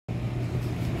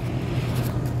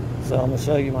So I'm going to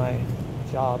show you my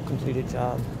job, completed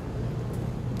job.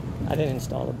 I didn't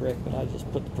install a brick, but I just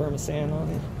put the perma sand on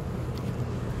it.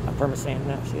 I perma sand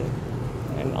that shit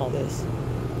and all this.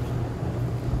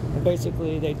 And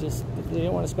basically they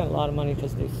didn't want to spend a lot of money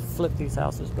because they flipped these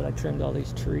houses, but I trimmed all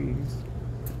these trees.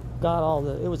 Got all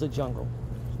the, it was a jungle.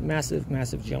 Massive,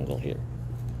 massive jungle here.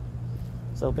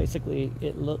 So basically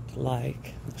it looked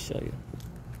like, I'll show you.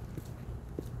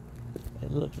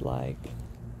 It looked like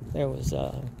there was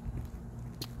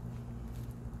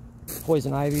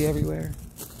poison ivy everywhere.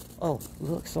 Oh,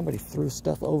 look, somebody threw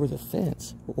stuff over the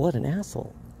fence. What an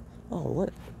asshole. Oh,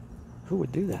 who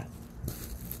would do that?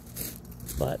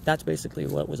 But that's basically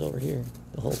what was over here,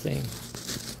 the whole thing.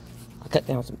 I cut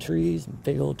down some trees,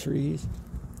 big old trees.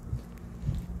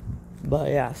 But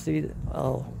yeah, see,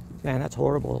 oh man, that's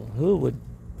horrible. Who would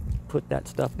put that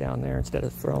stuff down there instead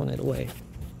of throwing it away?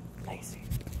 Lazy.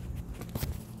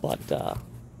 But,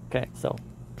 okay, so,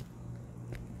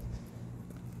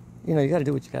 you know, you gotta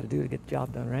do what you gotta do to get the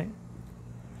job done, right?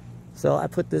 So I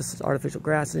put this artificial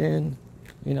grass in,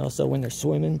 you know, so when they're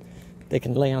swimming, they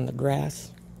can lay on the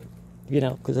grass, you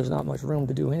know, because there's not much room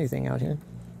to do anything out here.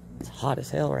 It's hot as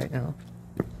hell right now.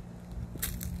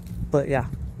 But yeah,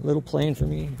 little plane for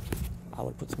me. I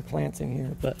would put some plants in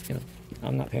here, but, you know,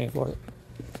 I'm not paying for it.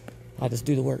 I just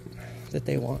do the work that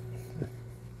they want.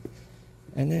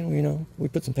 And then, you know, we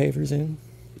put some pavers in,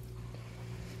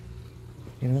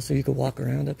 you know, so you could walk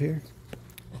around up here.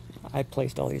 I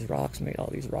placed all these rocks, made all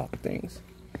these rock things.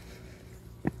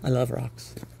 I love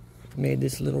rocks. Made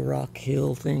this little rock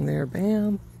hill thing there,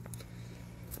 bam.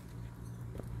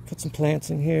 Put some plants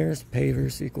in here, some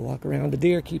pavers so you can walk around. The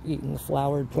deer keep eating the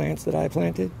flowered plants that I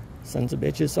planted. Sons of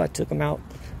bitches, so I took them out.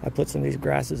 I put some of these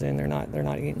grasses in, they're not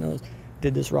eating those.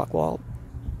 Did this rock wall.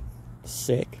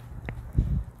 Sick.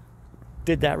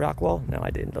 Did that rock wall? No,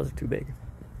 I didn't, those are too big.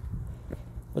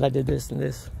 But I did this and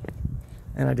this,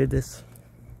 and I did this.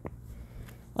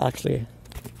 Actually,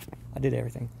 I did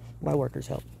everything. My workers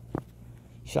helped.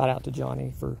 Shout out to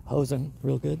Johnny for hosing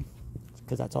real good,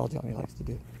 because that's all Johnny likes to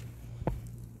do.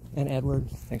 And Edward,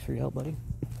 thanks for your help, buddy.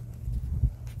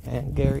 And Gary.